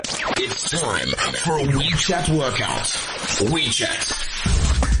It's time for a WeChat workout.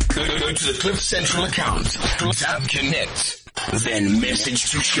 WeChat. Go to the Cliff Central account, tap connect, then message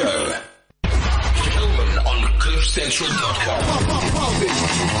to show. Kelman on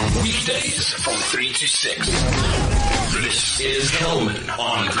cliffcentral.com. Weekdays from 3 to 6. This is Kelman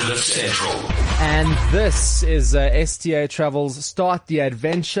on Cliff Central. And this is STA Travels Start the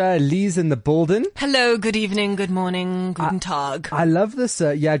Adventure. Lee's in the building. Hello, good evening, good morning, guten tag. I love this.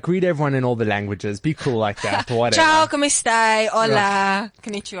 Greet everyone in all the languages. Be cool like that. Or whatever. Ciao, come stai? Hola,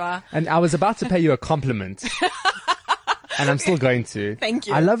 konnichiwa. And I was about to pay you a compliment. And I'm still going to. Thank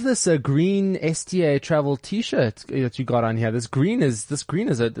you. I love this green STA travel t-shirt that you got on here. It's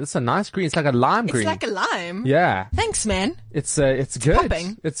a nice green. It's like a lime green. It's like a lime. Yeah. Thanks, man. It's good.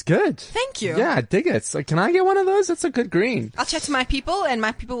 Popping. It's good. Thank you. Yeah, I dig it. So can I get one of those? It's a good green. I'll chat to my people and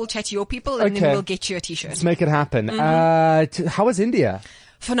my people will chat to your people and then we'll get you a t-shirt. Let's make it happen. How was India?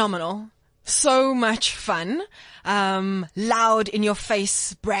 Phenomenal. So much fun. Loud, in your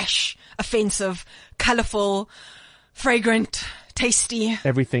face, brash, offensive, colorful, fragrant, tasty.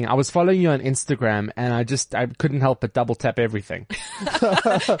 Everything. I was following you on Instagram and I couldn't help but double tap everything.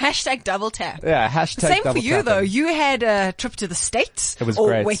 Hashtag double tap. Yeah, hashtag Same double for you tapping. though. You had a trip to the States. It was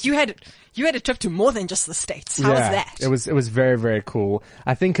great. Wait, you had a trip to more than just the States. How was that? It was very, very cool.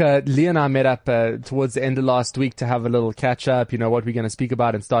 I think Lee and I met up towards the end of last week to have a little catch up, what we're going to speak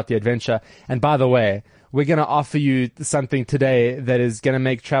about and start the adventure. And by the way, we're going to offer you something today that is going to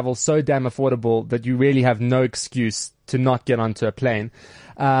make travel so damn affordable that you really have no excuse to not get onto a plane.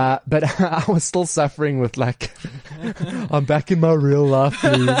 But I was still suffering with I'm back in my real life,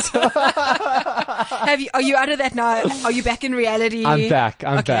 please. Are you out of that now? Are you back in reality? I'm back.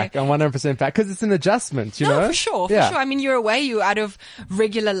 I'm Okay. back. I'm 100% back because it's an adjustment, you No, know? for sure. I mean, you're away, you're out of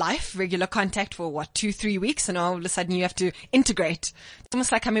regular life, regular contact for 2-3 weeks, and all of a sudden you have to integrate. It's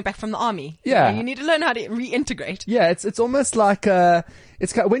almost like coming back from the army. Yeah. You need to learn how to reintegrate. Yeah, it's almost like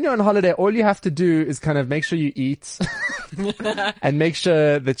when you're on holiday, all you have to do is kind of make sure you eat and make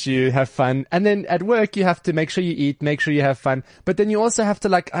sure that you have fun. And then at work, you have to make sure you eat, make sure you have fun. But then you also have to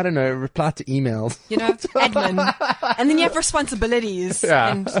reply to emails. Admin. And then you have responsibilities.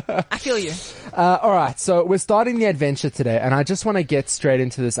 Yeah. And I feel you. All right. So we're starting the adventure today and I just want to get straight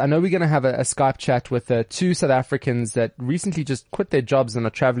into this. I know we're going to have a Skype chat with two South Africans that recently just quit their jobs and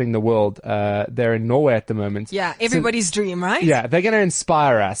are traveling the world. They're in Norway at the moment. Yeah. Everybody's dream, right? Yeah. They're going to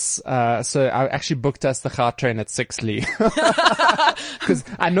inspire us. So I actually booked us the Gautrain at 6 Lee. Because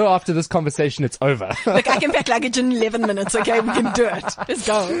I know after this conversation it's over. Look, I can pack luggage in 11 minutes, okay? We can do it. Let's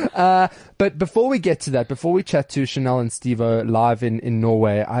go. But before we get to that, before we chat to Chanel and Steve-O live in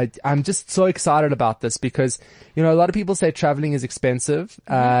Norway, I'm just so excited about this because, a lot of people say traveling is expensive.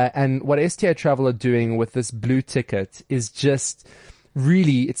 And what STA Travel are doing with this blue ticket is just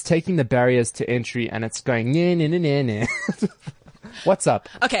really, it's taking the barriers to entry and it's going, nah. What's up?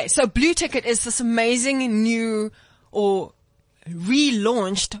 Okay, so Blue Ticket is this amazing new or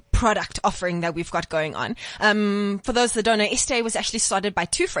relaunched product offering that we've got going on. For those that don't know, STA was actually started by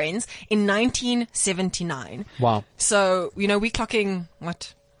two friends in 1979. Wow. So, we're clocking,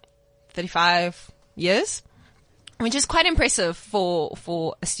 35 years? Which is quite impressive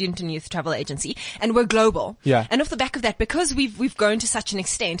for a student and youth travel agency. And we're global. Yeah. And off the back of that, because we've grown to such an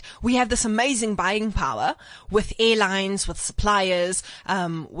extent, we have this amazing buying power with airlines, with suppliers,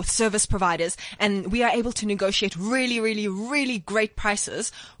 with service providers, and we are able to negotiate really, really, really great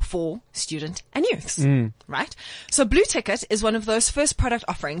prices for student and youths. Right? So Blue Ticket is one of those first product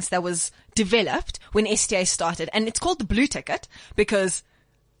offerings that was developed when STA started. And it's called the Blue Ticket because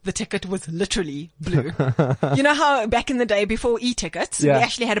the ticket was literally blue. You know how back in the day before e-tickets, we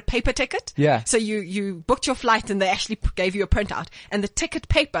actually had a paper ticket? Yeah. So you booked your flight and they actually gave you a printout and the ticket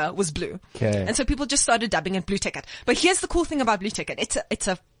paper was blue. Okay. And so people just started dubbing it Blue Ticket. But here's the cool thing about Blue Ticket. It's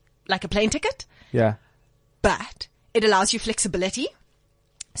like a plane ticket, Yeah. but it allows you flexibility.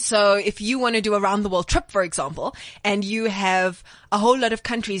 So if you want to do a round the world trip, for example, and you have a whole lot of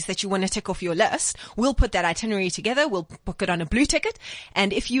countries that you want to tick off your list, we'll put that itinerary together. We'll book it on a Blue Ticket.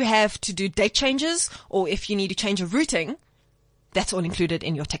 And if you have to do date changes or if you need to change a routing, that's all included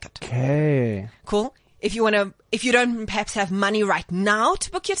in your ticket. Okay. Cool. If you don't perhaps have money right now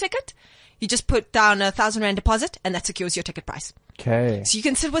to book your ticket, you just put down 1,000 Rand deposit and that secures your ticket price. Okay. So you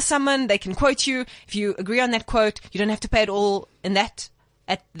can sit with someone, they can quote you. If you agree on that quote, you don't have to pay it all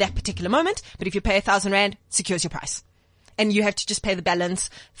at that particular moment, but if you pay 1,000 Rand, secures your price. And you have to just pay the balance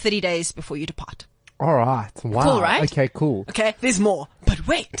 30 days before you depart. All right. Wow. Cool, right? Okay, cool. Okay, there's more. But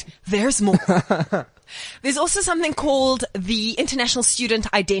wait, there's more. There's also something called the International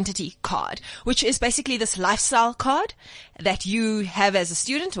Student Identity Card, which is basically this lifestyle card that you have as a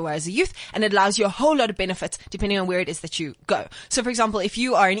student or as a youth, and it allows you a whole lot of benefits depending on where it is that you go. So for example, if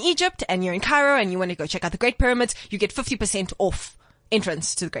you are in Egypt and you're in Cairo and you want to go check out the Great Pyramids, you get 50% off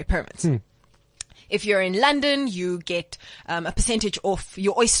entrance to the Great Pyramids. If you're in London, you get a percentage off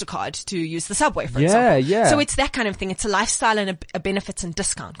your Oyster card to use the subway, for example. Yeah. So it's that kind of thing. It's a lifestyle and a benefits and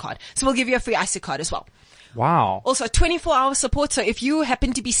discount card. So we'll give you a free Oyster card as well. Wow. Also, 24-hour support. So if you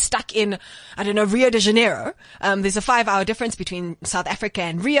happen to be stuck in, I don't know, Rio de Janeiro, there's a 5-hour difference between South Africa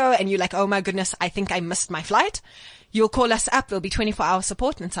and Rio, and you're like, oh my goodness, I think I missed my flight. You'll call us up. There'll be 24-hour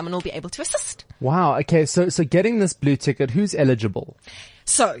support, and someone will be able to assist. Wow. Okay. So getting this blue ticket, who's eligible?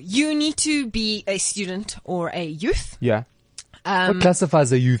 So you need to be a student or a youth. Yeah. What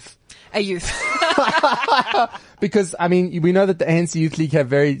classifies a youth? A youth. Because, I mean, we know that the ANC Youth League have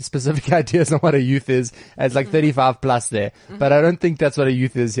very specific ideas on what a youth is. It's like 35 plus there. But I don't think that's what a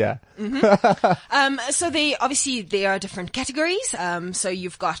youth is here. So there are different categories. So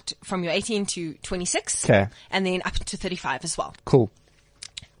you've got from your 18 to 26. Okay. And then up to 35 as well. Cool.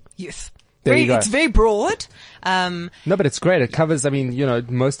 Youth. There you go. It's very broad. No, but it's great. It covers, I mean,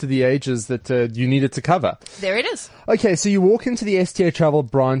 most of the ages that you need it to cover. There it is. Okay, so you walk into the STA Travel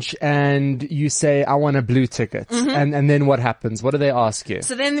branch and you say, I want a blue ticket. And then what happens? What do they ask you?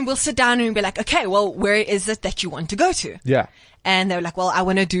 So then we'll sit down and be like, okay, well, where is it that you want to go to? Yeah. And they're like, well, I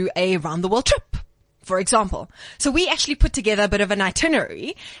want to do a round the world trip, for example. So we actually put together a bit of an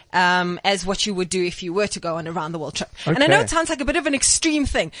itinerary, as what you would do if you were to go on a round the world trip. Okay. And I know it sounds like a bit of an extreme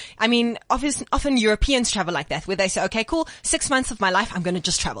thing. I mean, often Europeans travel like that, where they say, okay, cool, 6 months of my life, I'm going to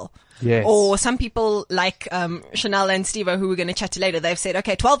just travel. Yes. Or some people like, Chanel and Steve, who we're going to chat to later, they've said,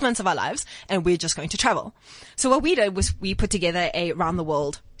 okay, 12 months of our lives and we're just going to travel. So what we did was we put together a round the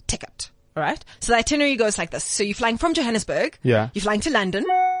world ticket. All right. So the itinerary goes like this. So you're flying from Johannesburg. Yeah. You're flying to London,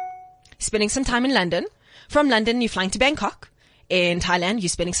 spending some time in London. From London, you're flying to Bangkok. In Thailand, you're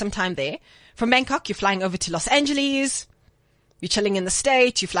spending some time there. From Bangkok, you're flying over to Los Angeles. You're chilling in the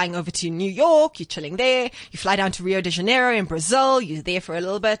States. You're flying over to New York. You're chilling there. You fly down to Rio de Janeiro in Brazil. You're there for a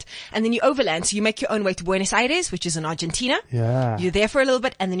little bit. And then you overland. So you make your own way to Buenos Aires, which is in Argentina. Yeah. You're there for a little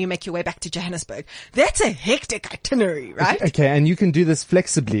bit, and then you make your way back to Johannesburg. That's a hectic itinerary, right? Okay, and you can do this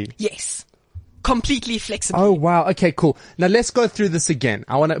flexibly. Yes. Completely flexible. Oh wow. Okay, cool. Now let's go through this again.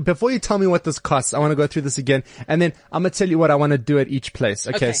 Before you tell me what this costs, I want to go through this again. And then I'm going to tell you what I want to do at each place.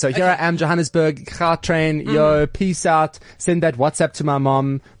 Okay. So here I am, Johannesburg, Gautrain, yo, peace out. Send that WhatsApp to my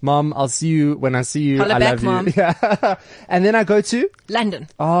mom. Mom, I'll see you when I see you. Holla I back, love you. Mom. Yeah. And then I go to? London.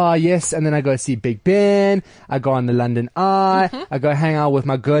 Oh yes. And then I go see Big Ben. I go on the London Eye. I go hang out with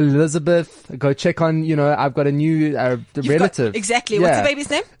my girl Elizabeth. I go check on, I've got a new relative. Exactly. Yeah. What's the baby's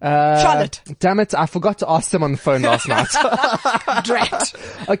name? Charlotte. Damn it, I forgot to ask them on the phone last night. Drat.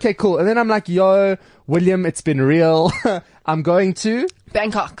 Okay, cool. And then I'm like, yo, William, it's been real. I'm going to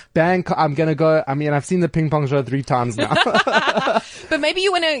Bangkok. I'm gonna go. I mean, I've seen the ping pong show 3 times now. But maybe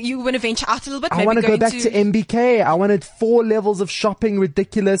you wanna venture out a little bit. I want to go back to MBK. I wanted 4 levels of shopping,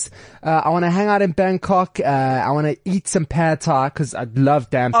 ridiculous. I want to hang out in Bangkok. I want to eat some pad thai because I love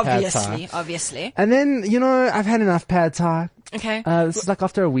damn pad thai. Obviously. And then, I've had enough pad thai. Okay. This is like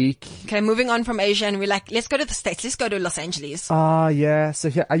after a week. Okay, moving on from Asia, and we're like, let's go to the States. Let's go to Los Angeles. Yeah. So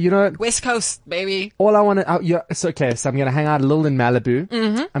here, West Coast, baby. all I want to, so I'm going to hang out a little in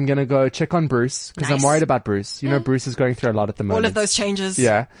Malibu. I'm going to go check on Bruce because I'm Nice. worried about Bruce. Bruce is going through a lot at the moment. All of those changes.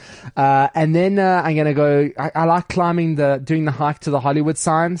 Yeah. And then, I'm going to go, I like doing the hike to the Hollywood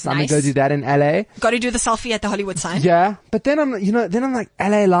signs. I'm going to go Nice. do that in LA. Got to do the selfie at the Hollywood sign. Yeah. But then I'm like,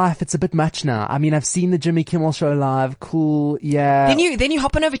 LA life, it's a bit much now. I mean, I've seen the Jimmy Kimmel show live. Cool. Yeah. Then you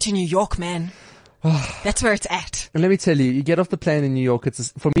hop on over to New York, man. That's where it's at. And let me tell you get off the plane in New York.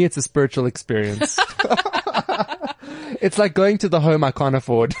 For me, it's a spiritual experience. It's like going to the home I can't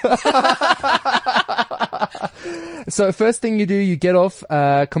afford. So first thing you do, you get off,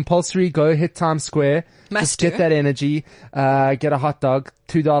 compulsory, go hit Times Square. Must Just get do. that energy, get a hot dog,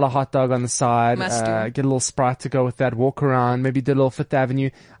 $2 hot dog on the side, Must do. get a little Sprite to go with that, walk around, maybe do a little Fifth Avenue.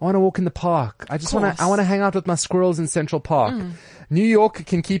 I want to walk in the park. I want to hang out with my squirrels in Central Park. New York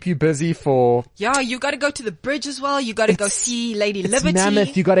can keep you busy for... Yeah, you got to go to the bridge as well. You got to go see Lady It's Liberty.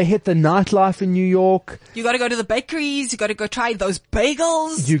 mammoth. You got to hit the nightlife in New York. You got to go to the bakeries. You got to go try those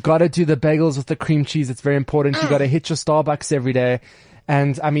bagels. You got to do the bagels with the cream cheese. It's very important. You got to hit your Starbucks every day.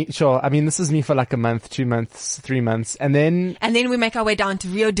 And this is me for like a month, 2 months, 3 months. And then we make our way down to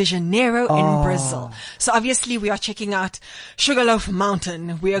Rio de Janeiro in Brazil. So obviously we are checking out Sugarloaf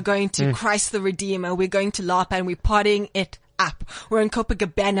Mountain. We are going to Christ the Redeemer. We're going to Lapa, and we're partying it up. We're in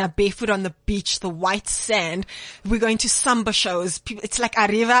Copacabana, barefoot on the beach, the white sand. We're going to samba shows. It's like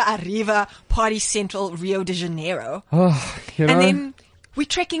Arriva, Party Central, Rio de Janeiro. Oh, you know, And then we're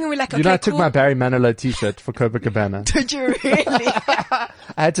trekking and we're like, okay, you know, I took cool. my Barry Manilow t-shirt for Copacabana. Did you really?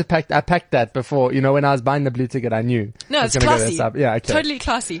 I packed that before, you know, when I was buying the blue ticket, I knew. No, I was it's gonna go classy. this up. Yeah, okay. Totally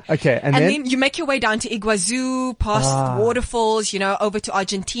classy. Okay, and then? you make your way down to Iguazu, past waterfalls, you know, over to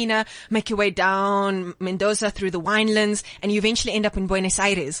Argentina, make your way down Mendoza through the winelands, and you eventually end up in Buenos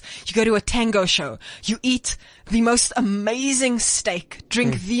Aires. You go to a tango show. You eat the most amazing steak,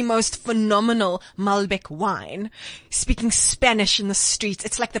 drink the most phenomenal Malbec wine, speaking Spanish in the streets.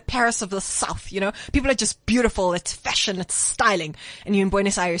 It's like the Paris of the South, you know. People are just beautiful. It's fashion. It's styling. And you're in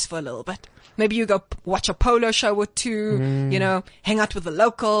Buenos Aires for a little bit. Maybe you go watch a polo show or two, you know, hang out with the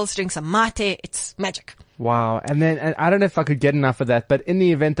locals, drink some mate. It's magic. Wow. And I don't know if I could get enough of that, but in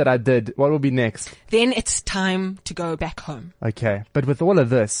the event that I did, what will be next? Then it's time to go back home. Okay. But with all of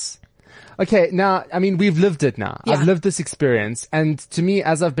this, okay, now, I mean, we've lived it now. Yeah. I've lived this experience. And to me,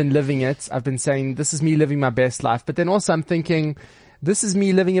 as I've been living it, I've been saying, this is me living my best life. But then also I'm thinking, this is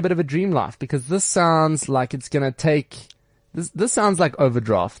me living a bit of a dream life, because this sounds like it's going to take, this sounds like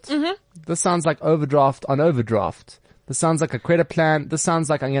overdraft. Mm-hmm. This sounds like overdraft on overdraft. This sounds like a credit plan. This sounds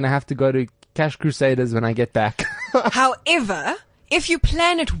like I'm going to have to go to Cash Crusaders when I get back. However, if you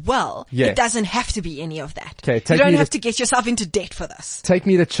plan it well, Yes. it doesn't have to be any of that. Okay, you take don't me have to- to get yourself into debt for this. Take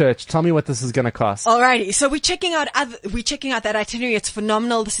me to church. Tell me what this is going to cost. Alrighty, so we're checking out that itinerary. It's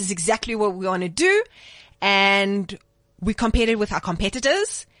phenomenal. This is exactly what we want to do, and we compared it with our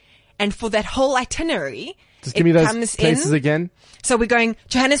competitors. And for that whole itinerary, Just give me those comes places in. again. So we're going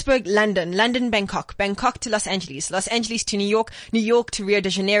Johannesburg, London, Bangkok, Bangkok to Los Angeles to New York, New York to Rio de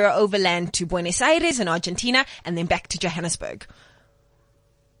Janeiro, overland to Buenos Aires in Argentina, and then back to Johannesburg.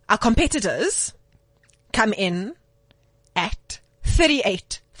 Our competitors come in at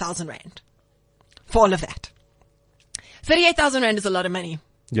 38,000 Rand for all of that. 38,000 Rand is a lot of money.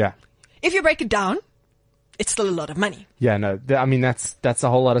 Yeah. If you break it down, it's still a lot of money. Yeah, no, I mean, that's a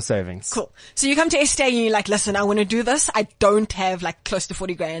whole lot of savings. Cool. So you come to STA and you're like, listen, I want to do this. I don't have like close to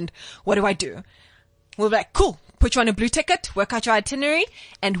 40 grand. What do I do? We'll be like, cool. Put you on a blue ticket, work out your itinerary,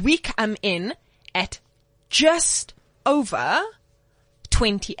 and we come in at just over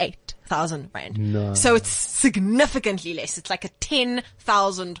 28,000 Rand. No. So it's significantly less. It's like a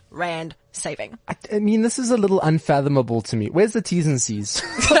 10,000 Rand saving. I mean, this is a little unfathomable to me. Where's the T's and C's?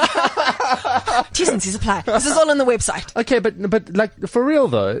 T's and C's apply. This is all on the website. Okay, but like for real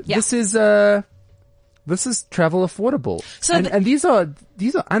though, Yeah. this is travel affordable. So and these are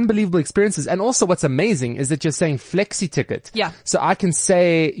unbelievable experiences. And also what's amazing is that you're saying flexi ticket. Yeah. So I can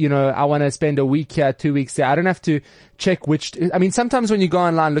say, you know, I want to spend a week here, 2 weeks there. I don't have to check I mean, sometimes when you go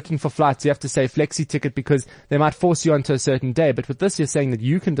online looking for flights, you have to say flexi ticket because they might force you onto a certain day. But with this, you're saying that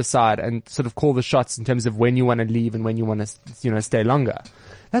you can decide and sort of call the shots in terms of when you want to leave and when you want to, you know, stay longer.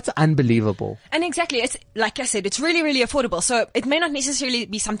 That's unbelievable. And exactly, it's like I said, it's really, really affordable. So it may not necessarily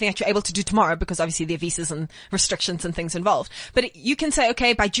be something that you're able to do tomorrow because obviously there are visas and restrictions and things involved. But you can say,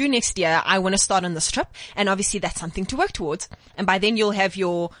 okay, by June next year, I want to start on this trip. And obviously that's something to work towards. And by then you'll have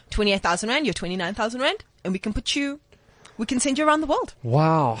your 28,000 Rand, your 29,000 Rand, and we can send you around the world.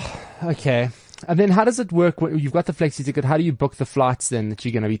 Wow. Okay. And then how does it work when you've got the flexi ticket? How do you book the flights then that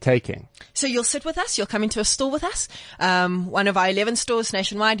you're going to be taking? So you'll sit with us. You'll come into a store with us. One of our 11 stores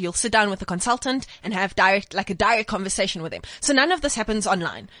nationwide. You'll sit down with a consultant and have a direct conversation with them. So none of this happens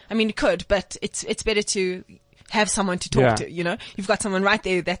online. I mean, it could, but it's better to have someone to talk Yeah. to, you know? You've got someone right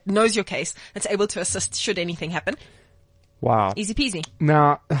there that knows your case, that's able to assist should anything happen. Wow. Easy peasy.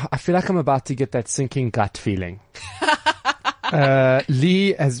 Now, I feel like I'm about to get that sinking gut feeling.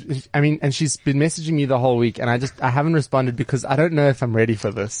 Lee and she's been messaging me the whole week and I haven't responded because I don't know if I'm ready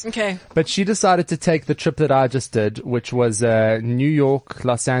for this. Okay. But she decided to take the trip that I just did, which was, New York,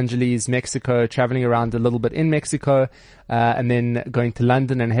 Los Angeles, Mexico, traveling around a little bit in Mexico, and then going to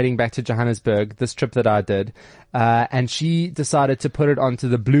London and heading back to Johannesburg, this trip that I did. And she decided to put it onto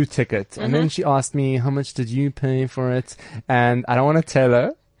the blue ticket. And then she asked me, how much did you pay for it? And I don't want to tell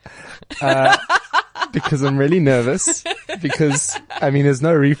her. Because I'm really nervous because, I mean, there's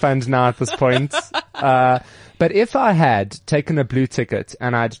no refund now at this point. But if I had taken a blue ticket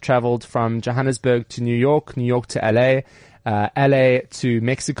and I'd traveled from Johannesburg to New York, New York to LA, LA to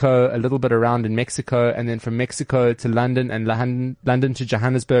Mexico, a little bit around in Mexico, and then from Mexico to London and London to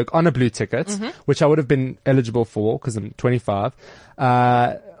Johannesburg on a blue ticket, which I would have been eligible for because I'm 25.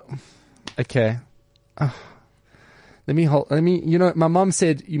 Okay. Let me, you know, my mom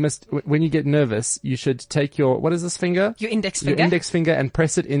said you must, when you get nervous, you should take what is this finger? Your index Your finger. index finger and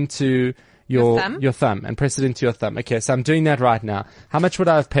press it into Your thumb? Your thumb, and press it into your thumb. Okay, so I'm doing that right now. How much would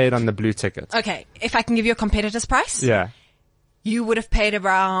I have paid on the blue ticket? Okay, if I can give you a competitor's price, Yeah. you would have paid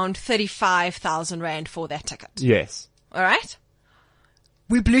around 35,000 Rand for that ticket. Yes. All right?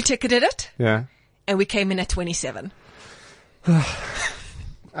 We blue ticketed it, Yeah. and we came in at 27.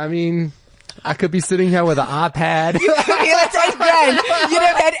 I mean, I could be sitting here with an iPad. That's 8 grand. You'd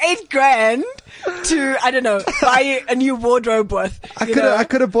have had 8 grand to, I don't know, buy a new wardrobe with. I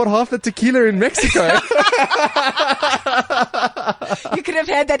could have bought half the tequila in Mexico. You could have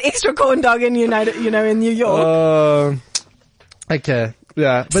had that extra corn dog in in New York. Okay.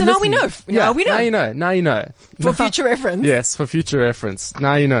 Yeah. So now we know. Now we know. Now you know. For future reference. Yes, for future reference.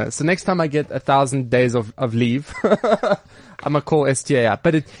 Now you know. So next time I get 1,000 days of leave, I'm gonna call STA up.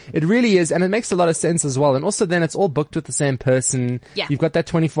 But it really is, and it makes a lot of sense as well. And also then it's all booked with the same person. Yeah. You've got that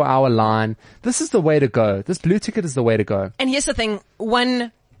 24-hour line. This is the way to go. This blue ticket is the way to go. And here's the thing,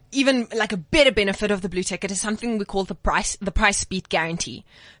 even like a better benefit of the blue ticket is something we call the price beat guarantee.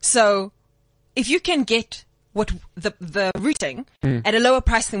 So if you can get what the routing at a lower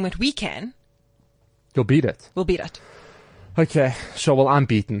price than what we can, You'll beat it. we'll beat it. Okay, sure. Well, I'm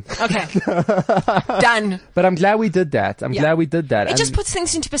beaten. Okay. Done. But I'm glad we did that. I'm Yeah. glad we did that. It just puts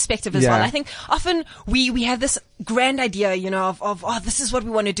things into perspective as Yeah. well. I think often we have this grand idea, of this is what we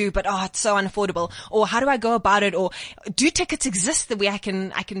want to do, but it's so unaffordable. Or how do I go about it? Or do tickets exist that I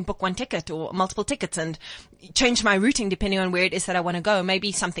can book one ticket or multiple tickets and change my routing depending on where it is that I want to go?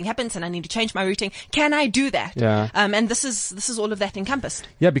 Maybe something happens and I need to change my routing. Can I do that? Yeah. And this is all of that encompassed.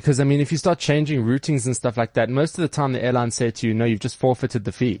 Yeah, because I mean, if you start changing routings and stuff like that, most of the time the airlines say to you, no, you've just forfeited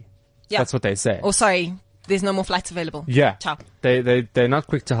the fee. Yeah. That's what they say. Oh, sorry. There's no more flights available. Yeah. Ciao. They're not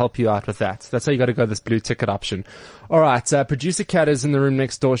quick to help you out with that. That's why you got to go this blue ticket option. All right. Producer Kat is in the room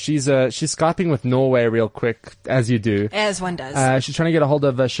next door. She's Skyping with Norway real quick, as you do. As one does. She's trying to get a hold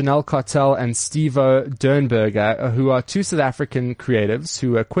of Chanel Cartel and Stevo Dernberger, who are two South African creatives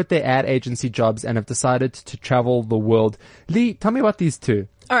who quit their ad agency jobs and have decided to travel the world. Lee, tell me about these two.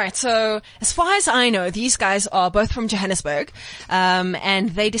 All right, so as far as I know, these guys are both from Johannesburg, and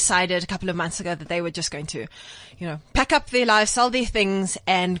they decided a couple of months ago that they were just going to, pack up their lives, sell their things,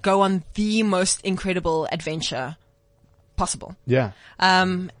 and go on the most incredible adventure possible. Yeah.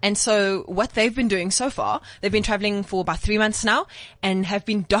 And so what they've been doing so far, they've been traveling for about 3 months now and have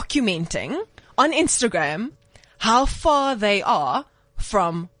been documenting on Instagram how far they are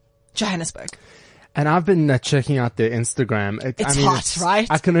from Johannesburg. And I've been checking out their Instagram. It's hot, right?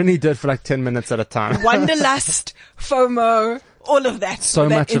 I can only do it for like 10 minutes at a time. Wanderlust, FOMO, all of that. So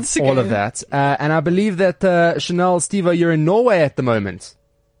that much Instagram. of all of that. And I believe that Chanel, Stevo, you're in Norway at the moment.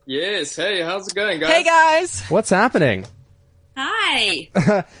 Yes. Hey, how's it going, guys? Hey guys. What's happening? Hi.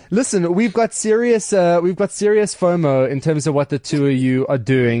 Listen, we've got serious FOMO in terms of what the two of you are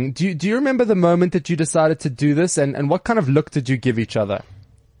doing. Do you remember the moment that you decided to do this, and what kind of look did you give each other?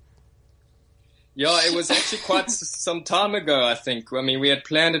 Yeah, it was actually quite some time ago, I think. I mean, we had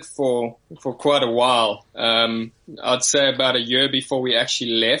planned it for quite a while. I'd say about a year before we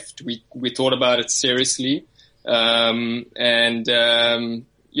actually left, we thought about it seriously. Yeah,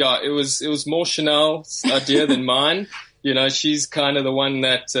 it was more Chanel's idea than mine. She's kind of the one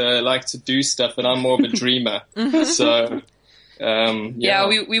that likes to do stuff, and I'm more of a dreamer. So, yeah,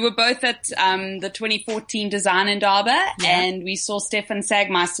 we were both at the 2014 Design Indaba, and we saw Stefan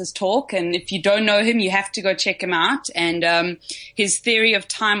Sagmeister's talk. And if you don't know him, you have to go check him out. And his theory of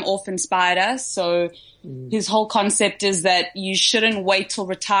time off inspired us. So his whole concept is that you shouldn't wait till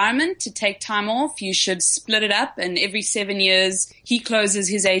retirement to take time off. You should split it up, and every 7 years he closes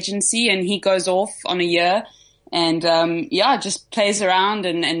his agency and he goes off on a year. And, just plays around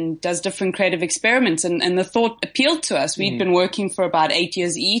and does different creative experiments. And the thought appealed to us. We'd been working for about 8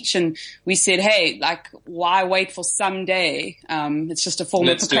 years each, and we said, hey, why wait for someday? It's just a form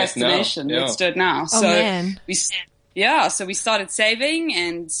of procrastination. Let's do it now. Oh, man. So we started saving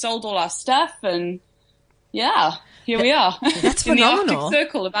and sold all our stuff, and here we are. That's in phenomenal. the Arctic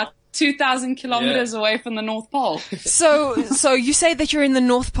Circle, about 2,000 kilometers away from the North Pole. So you say that you're in the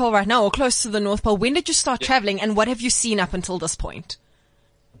North Pole right now, or close to the North Pole. When did you start traveling, and what have you seen up until this point?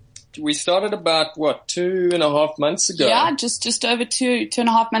 we started about, 2.5 months ago? Yeah, just over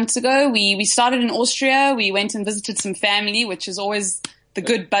 2.5 months ago. We started in Austria. We went and visited some family, which is always the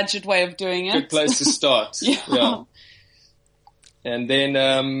good budget way of doing it. Good place to start. Yeah. And then,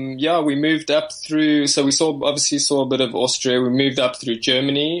 we moved up through, so we obviously saw a bit of Austria. We moved up through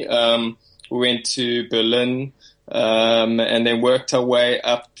Germany. We went to Berlin, and then worked our way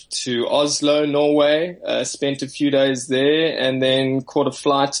up to Oslo, Norway, spent a few days there, and then caught a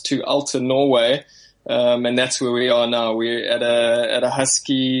flight to Alta, Norway, And that's where we are now. We're at a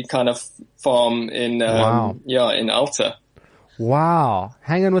husky kind of farm in in Alta. Wow,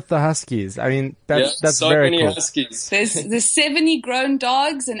 hanging with the huskies. I mean, that's so very many cool. huskies. There's 70 grown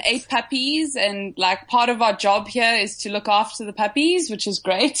dogs and 8 puppies, and like part of our job here is to look after the puppies, which is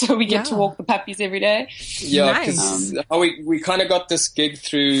great. So we get to walk the puppies every day. Yeah, because we kind of got this gig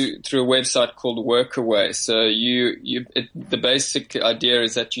through a website called Workaway. So the basic idea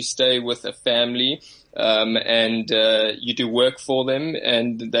is that you stay with a family. And you do work for them,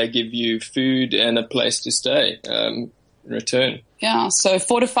 and they give you food and a place to stay. Return. Yeah, so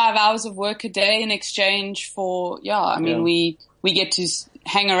 4 to 5 hours of work a day in exchange for, we get to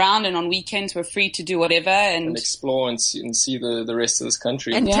hang around, and on weekends we're free to do whatever and explore and see the rest of this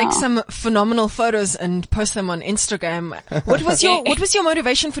country. And take some phenomenal photos and post them on Instagram. What was your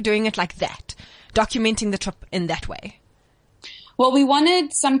motivation for doing it like that? Documenting the trip in that way? Well, we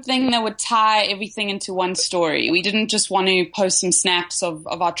wanted something that would tie everything into one story. We didn't just want to post some snaps of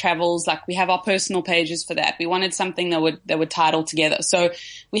our travels. Like, we have our personal pages for that. We wanted something that would tie it all together. So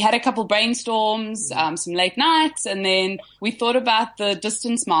we had a couple brainstorms, some late nights, and then we thought about the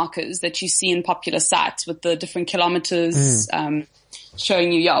distance markers that you see in popular sites with the different kilometers,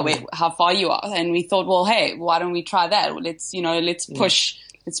 showing you, how far you are. And we thought, well, hey, why don't we try that?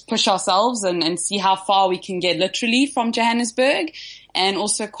 Let's push ourselves and see how far we can get literally from Johannesburg, and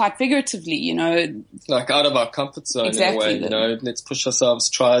also quite figuratively, like out of our comfort zone. Exactly. In a way, let's push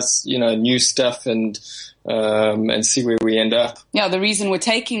ourselves, try, new stuff and see where we end up. Yeah. The reason we're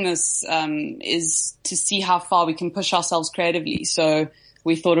taking this, is to see how far we can push ourselves creatively. So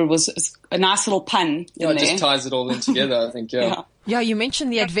we thought it was a nice little pun. It just ties it all in together, I think. Yeah. Yeah. You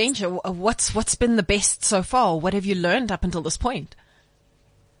mentioned the adventure. What's been the best so far? What have you learned up until this point?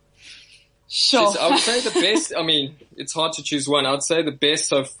 Sure. I would say the best, it's hard to choose one. I would say the best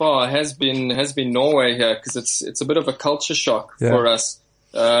so far has been Norway here, because it's a bit of a culture shock for us.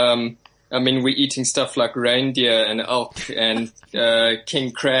 We're eating stuff like reindeer and elk and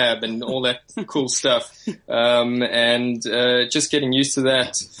king crab and all that cool stuff. Just getting used to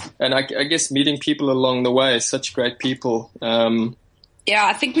that. And I guess meeting people along the way, such great people. Yeah,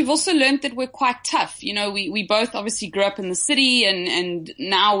 I think we've also learned that we're quite tough. We both obviously grew up in the city, and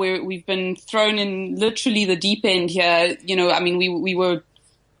now we've been thrown in literally the deep end here. We were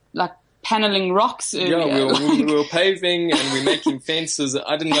like paneling rocks earlier. Yeah, we were paving and we're making fences.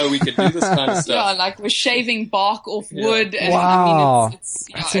 I didn't know we could do this kind of stuff. Yeah, like we're shaving bark off wood. And, wow.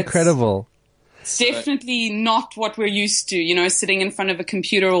 That's incredible. Definitely not what we're used to, sitting in front of a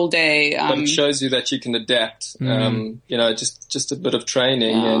computer all day. But it shows you that you can adapt. Just a bit of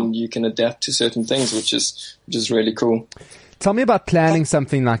training and you can adapt to certain things, which is really cool. Tell me about planning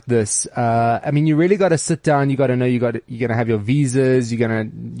something like this. You really got to sit down. You got to know you're going to have your visas. You got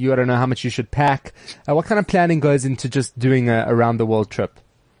to know how much you should pack. What kind of planning goes into just doing a around the world trip?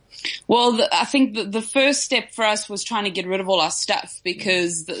 Well, I think the first step for us was trying to get rid of all our stuff,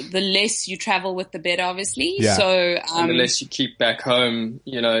 because the less you travel with, the better, obviously. Yeah. So, and the less you keep back home,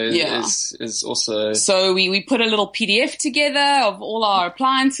 is also. So we put a little PDF together of all our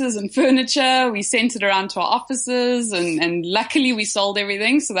appliances and furniture. We sent it around to our offices, and luckily we sold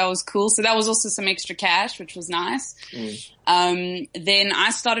everything. So that was cool. So that was also some extra cash, which was nice. Then I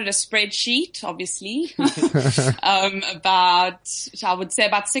started a spreadsheet, obviously, about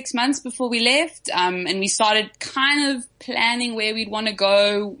 6 months before we left. And we started kind of planning where we'd want to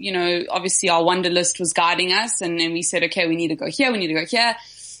go. Obviously our wander list was guiding us, and then we said, okay, we need to go here, we need to go here.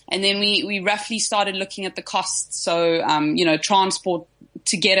 And then we roughly started looking at the costs. So, transport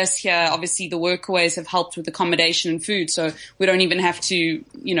to get us here. Obviously the workaways have helped with accommodation and food. So we don't even have to,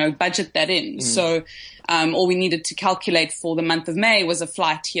 budget that in. So, all we needed to calculate for the month of May was a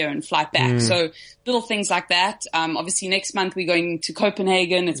flight here and flight back. So little things like that. Obviously next month we're going to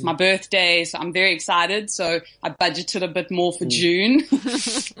Copenhagen. It's my birthday, so I'm very excited. So I budgeted a bit more for June,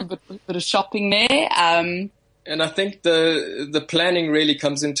 a bit of shopping there. And I think the planning really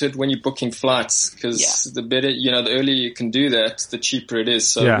comes into it when you're booking flights, because the better, the earlier you can do that, the cheaper it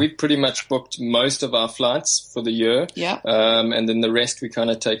is. So we pretty much booked most of our flights for the year. Yeah. And then the rest we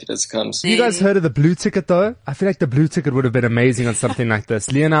kind of take it as it comes. You guys heard of the Blue Ticket though? I feel like the Blue Ticket would have been amazing on something like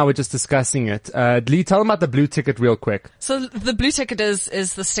this. Lee and I were just discussing it. Lee, tell them about the Blue Ticket real quick. So the Blue Ticket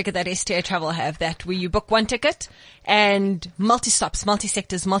is the ticket that STA Travel have, that where you book one ticket and multi-stops,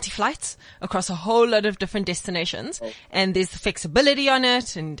 multi-sectors, multi-flights across a whole lot of different destinations. And there's the flexibility on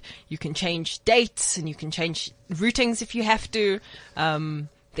it, and you can change dates and you can change routings if you have to.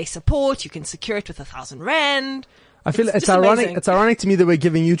 They support, you can secure it with 1,000 Rand. I feel it's just ironic. amazing. It's ironic to me that we're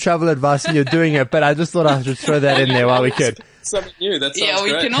giving you travel advice and you're doing it, but I just thought I should throw that in there while we could. Something new. That sounds Yeah, we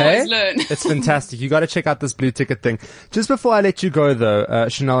great. can always learn. It's fantastic. You got to check out this blue ticket thing. Just before I let you go, though,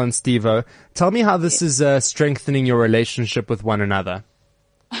 Chanel and Steve-O, tell me how this is strengthening your relationship with one another.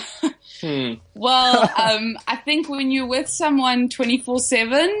 Well, I think when you're with someone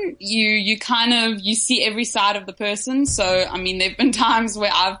 24/7, you kind of, you see every side of the person. So, I mean, there've been times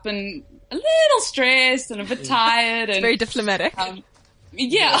where I've been a little stressed and a bit tired. And Very diplomatic.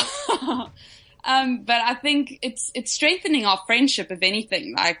 yeah. But I think it's strengthening our friendship, if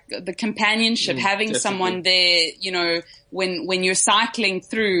anything, like the companionship, having definitely. someone there, you know, when you're cycling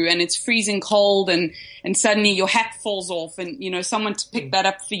through and it's freezing cold and suddenly your hat falls off and, you know, someone to pick that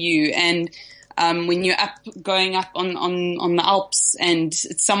up for you. And, when you're going up on the Alps and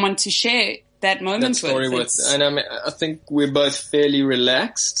it's someone to share that moment That story with. and I think we're both fairly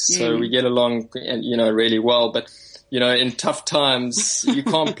relaxed, so we get along, you know, really well. But you know, in tough times, you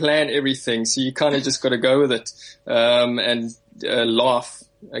can't plan everything, so you kind of just got to go with it and laugh.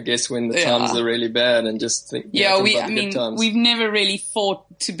 I guess when the times are really bad, and just think. We've never really fought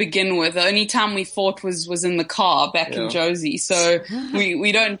to begin with. The only time we fought was in the car back in Josie. So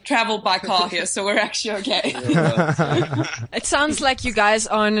we don't travel by car here, so we're actually okay. It sounds like you guys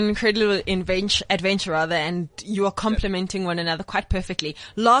are on an incredible adventure rather, and you are complementing one another quite perfectly.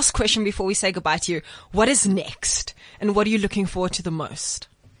 Last question before we say goodbye to you. What is next? And what are you looking forward to the most?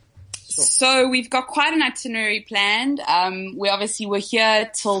 So we've got quite an itinerary planned. We're here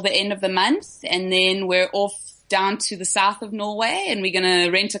till the end of the month, and then we're off down to the south of Norway, and we're going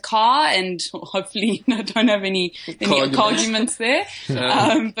to rent a car and hopefully don't have any arguments there.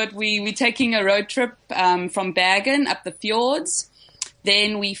 But we're taking a road trip from Bergen up the fjords.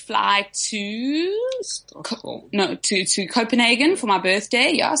 Then we fly to Copenhagen for my birthday.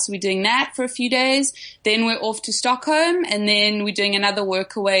 Yeah, so we're doing that for a few days. Then we're off to Stockholm, and then we're doing another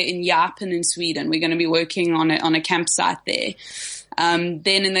workaway in Järpen in Sweden. We're going to be working on a campsite there.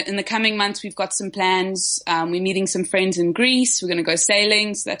 Then in the coming months, we've got some plans. We're meeting some friends in Greece. We're going to go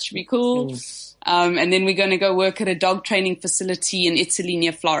sailing, so that should be cool. And then we're going to go work at a dog training facility in Italy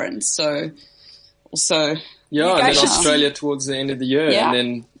near Florence. So also. Yeah, and then Australia towards the end of the year, and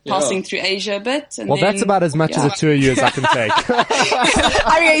then passing through Asia a bit. And then, that's about as much as a 2 years I can take.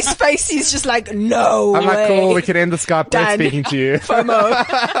 Ari's face, he's just like, no I'm way. like, cool, we can end the Skype. Great speaking to you.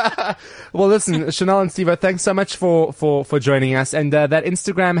 FOMO. Well, listen, Chanel and Steve, thanks so much for joining us. And that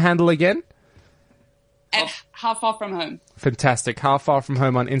Instagram handle again? At How Far From Home. Fantastic. How Far From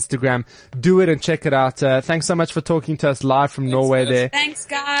Home on Instagram. Do it and check it out. Thanks so much for talking to us live from Norway there. Thanks,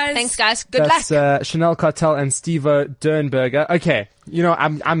 guys. Thanks, guys. Good luck. That's Chanel Cartel and Steve-O Dernberger. Okay, you know,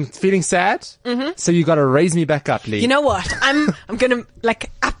 I'm feeling sad, so you got to raise me back up, Lee. You know what? I'm gonna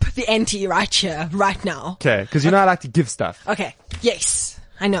up the ante right here, right now. Okay, because you know I like to give stuff. Okay. Yes,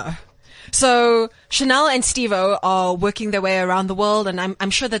 I know. So Chanel and Steve-O are working their way around the world, and I'm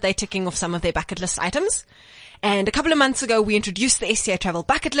sure that they're ticking off some of their bucket list items. And a couple of months ago, we introduced the SCA Travel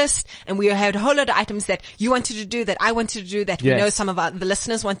Bucket List, and we had a whole lot of items that you wanted to do, that I wanted to do, that we know some of the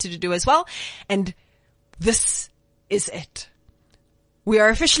listeners wanted to do as well. And this is it. We are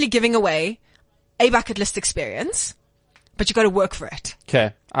officially giving away a bucket list experience, but you got to work for it.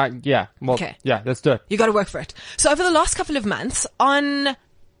 Okay. Yeah. Well, yeah, let's do it. You got to work for it. So over the last couple of months on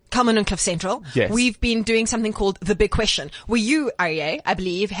Kalman and Cliff Central, we've been doing something called The Big Question, where you, Arie, I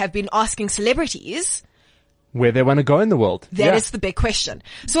believe, have been asking celebrities where they want to go in the world. That is the big question.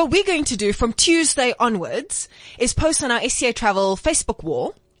 So what we're going to do from Tuesday onwards is post on our SCA Travel Facebook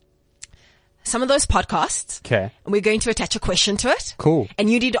wall some of those podcasts. Okay. And we're going to attach a question to it. Cool. And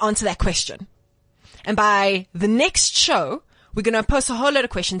you need to answer that question. And by the next show, we're going to post a whole lot of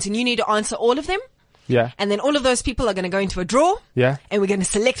questions, and you need to answer all of them. Yeah. And then all of those people are going to go into a draw. Yeah. And we're going to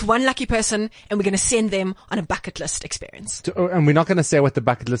select one lucky person, and we're going to send them on a bucket list experience. And we're not going to say what the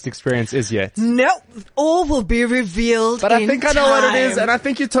bucket list experience is yet. No. All will be revealed But I think I know what it is, and I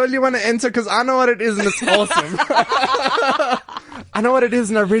think you totally want to enter because I know what it is, and it's awesome. I know what it is,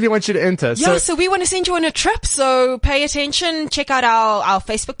 and I really want you to enter. Yeah, so we want to send you on a trip, so pay attention. Check out our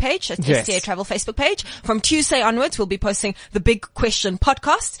Facebook page. It's SCA Travel Facebook page. From Tuesday onwards, we'll be posting the Big Question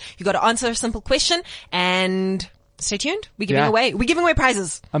podcast. You got to answer a simple question, and stay tuned. We're giving away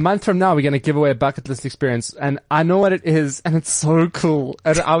prizes. A month from now, we're going to give away a bucket list experience, and I know what it is, and it's so cool.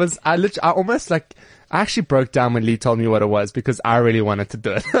 And I actually broke down when Lee told me what it was because I really wanted to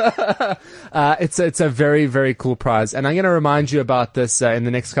do it. It's a very, very cool prize. And I'm going to remind you about this in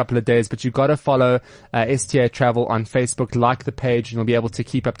the next couple of days, but you've got to follow STA Travel on Facebook, like the page, and you'll be able to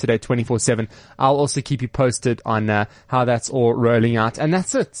keep up to date 24/7. I'll also keep you posted on how that's all rolling out. And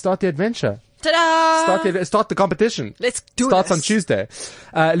that's it. Start the adventure. Ta-da! Start the competition. Let's do it. Starts on Tuesday.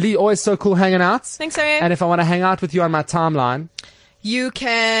 Lee, always so cool hanging out. Thanks, Harry. And if I want to hang out with you on my timeline, you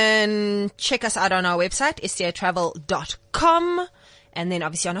can check us out on our website, stiatravel.com, and then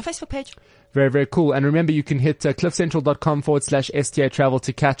obviously on our Facebook page. Very, very cool. And remember, you can hit cliffcentral.com/STA travel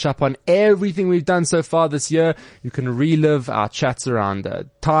to catch up on everything we've done so far this year. You can relive our chats around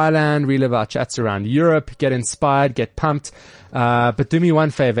Thailand, relive our chats around Europe, get inspired, get pumped. But do me one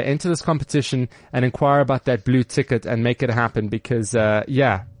favor, enter this competition and inquire about that blue ticket and make it happen because,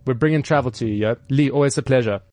 we're bringing travel to you, yo. Lee, always a pleasure.